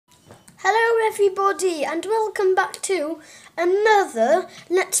everybody, and welcome back to another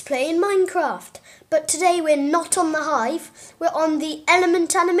Let's Play in Minecraft. But today we're not on the hive, we're on the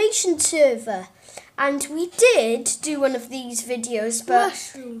Element Animation server. And we did do one of these videos,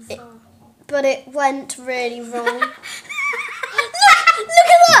 but it went really wrong. look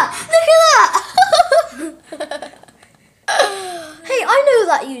at that! Look at that! Hey, I know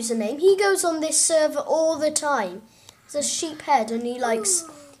that username. He goes on this server all the time. It's a sheep head, and he likes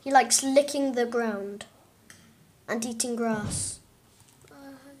licking the ground and eating grass.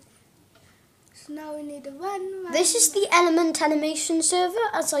 So now we need to run. This is the Element Animation server,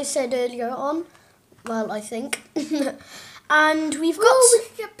 as I said earlier on. Well, I think. And we've got... Oh, we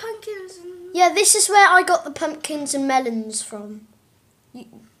can get pumpkins. Yeah, this is where I got the pumpkins and melons from.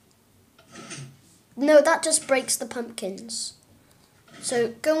 No, that just breaks the pumpkins.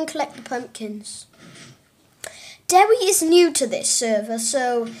 So go and collect the pumpkins. Derry is new to this server,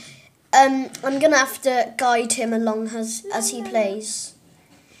 so I'm going to have to guide him along as he plays.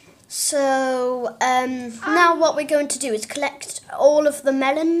 So now what we're going to do is collect all of the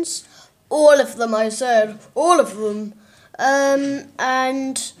melons. All of them, I said. All of them.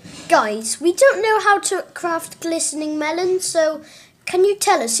 And guys, we don't know how to craft glistening melons, so can you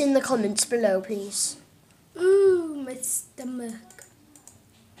tell us in the comments below, please? Ooh, my stomach.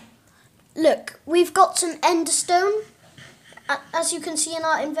 Look, we've got some endstone, as you can see in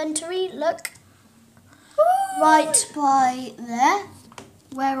our inventory. Look, right by there,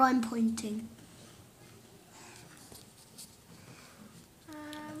 where I'm pointing.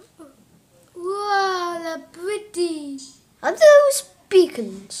 Wow, they're pretty. Are those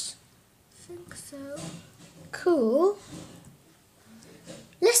beacons? I think so. Cool.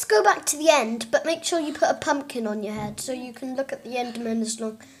 Let's go back to the end, but make sure you put a pumpkin on your head so you can look at the Enderman as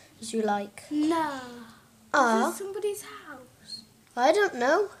long as you like. No. Is this somebody's house? I don't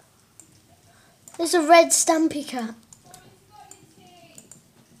know. There's a red stampy cat.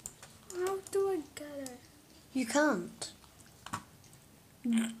 How do I get it? You can't.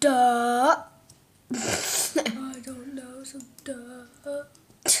 Duh. I don't know, so duh.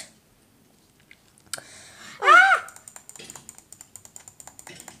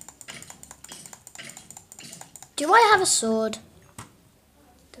 Do I have a sword?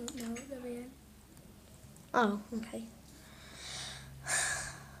 Don't know, there we are. Oh, okay.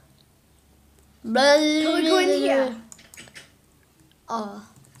 Can we go in here? Oh.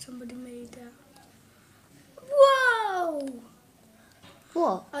 Somebody made that. Whoa!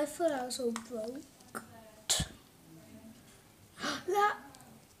 What? I thought I was all broke. That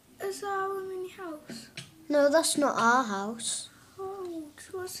is our mini house. No, that's not our house. Oh,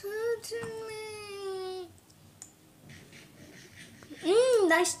 it was hurting me.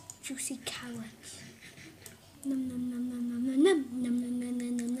 Nice juicy carrots. Num num num num num num num num num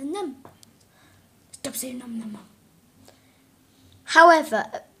num num num num. Stop saying num num num. However,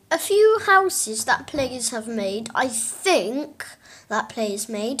 a few houses that players have made, I think that players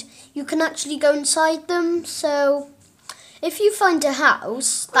made, you can actually go inside them. So if you find a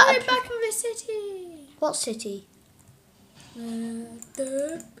house that... We're back in the city. What city?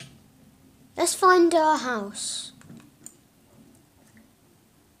 Let's find our house.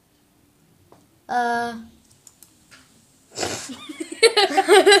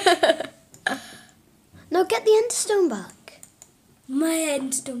 No, get the endstone back. My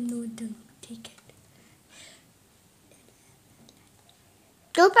endstone, no, don't take it.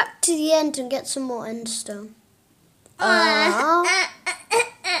 Go back to the end and get some more endstone.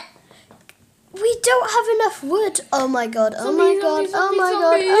 We don't have enough wood. Oh my god, oh my god, oh my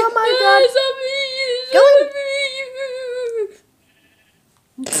god, oh my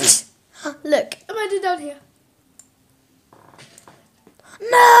god. Look. I'm headed down here.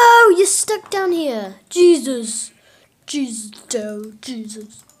 No, you're stuck down here. Jesus. Jesus, Joe,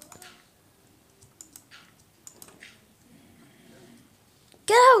 Jesus.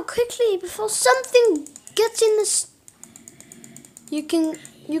 Get out quickly before something gets in the...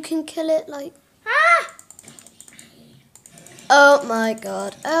 You can kill it like... Ah! Oh my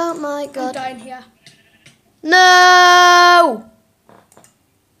god, oh my god. I'm dying here. No!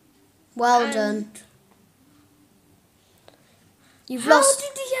 Well done. You've lost... How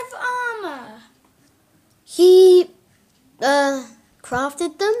did he have armor? He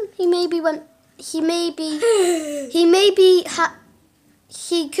crafted them.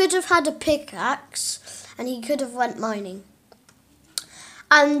 He could have had a pickaxe, and he could have went mining.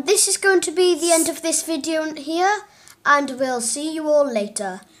 And this is going to be the end of this video here, and we'll see you all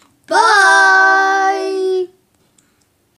later. Bye!